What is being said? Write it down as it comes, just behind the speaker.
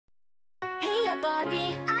Hiya,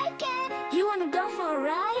 Barbie. I can. You wanna go for a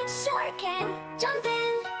ride? Sure can. Jump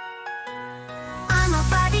in. I'm a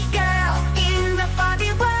Barbie girl in the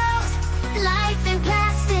Barbie world. Life in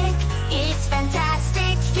plastic, it's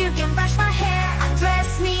fantastic. You can brush my hair,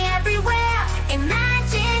 undress me everywhere.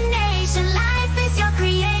 Imagination, life is your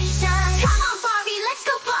creation. Come on, Barbie, let's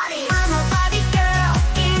go party. I'm a Barbie girl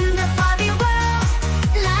in the Barbie world.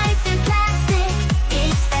 Life in plastic,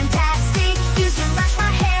 it's fantastic. You can brush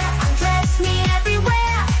my hair, undress me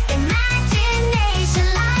everywhere. Imagination,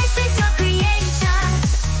 life is your creation.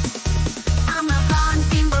 I'm a blonde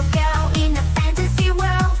bimbo girl in a fantasy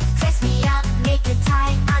world. Dress me up, make it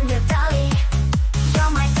tight, I'm your dolly.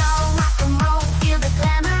 You're my doll, rock and roll, feel the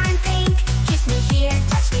glamour and pink. Kiss me here,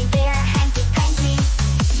 touch me there, hanky-panky.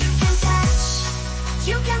 You can touch,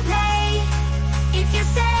 you can play. If you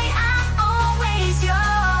say I'm always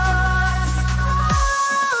yours.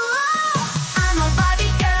 I'm a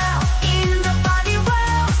Barbie girl in the Barbie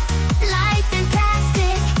world. Life in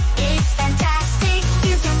plastic, it's fantastic.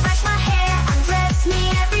 You can brush my hair, undress me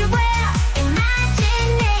everywhere.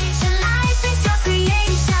 Imagination, life is your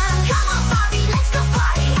creation. Come on, Barbie, let's go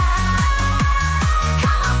party.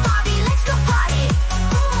 Come on, Barbie, let's go party.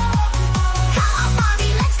 Come on,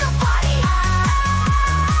 Barbie, let's go party.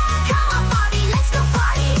 Come on, Barbie, let's go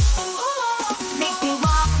party. Make me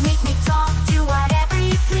walk, make me talk, do whatever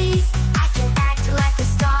you please. I can act like a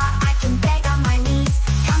star, I can beg on my knees.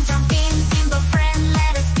 Come jump in, bimbo friend,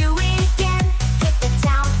 let us do it again. Hit the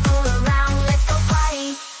town, fool around, let's go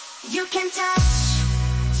party. You can touch,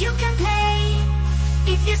 you can play.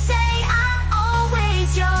 If you say I'm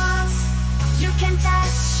always yours. You can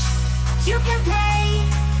touch, you can play.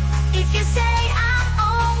 If you say I'm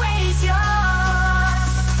always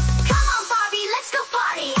yours. Come on, Barbie, let's go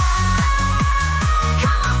party.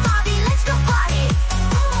 Come on, Barbie, let's go party.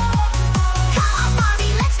 Come on,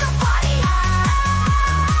 Barbie, let's go party.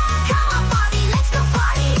 Come on, Barbie, let's go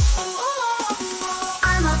party.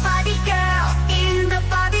 I'm a Barbie girl in the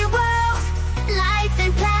Barbie world. Life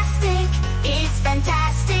in plastic, it's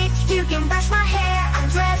fantastic. You can brush my hair,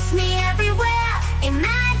 undress me everywhere.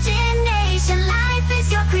 Imagination, life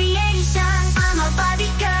is your creation. I'm a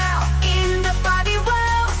Barbie girl in the Barbie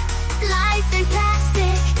world. Life in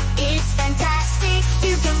plastic, it's fantastic.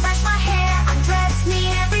 You can brush my hair, undress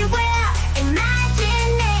me everywhere.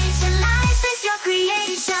 Imagination, life is your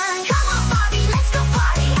creation. Come on, Barbie, let's go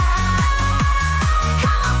party.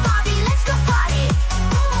 Come on, Barbie, let's go party.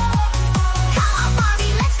 Come on,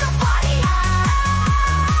 Barbie, let's go party.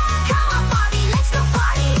 Come on, Barbie, let's go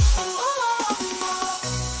party.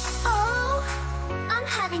 Oh, I'm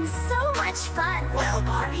having so much fun. Well,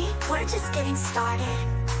 Barbie, we're just getting started.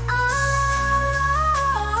 Oh,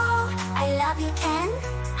 I love you, Ken.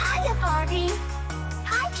 Hiya, Barbie.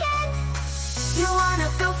 Hi, Ken. You wanna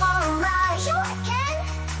go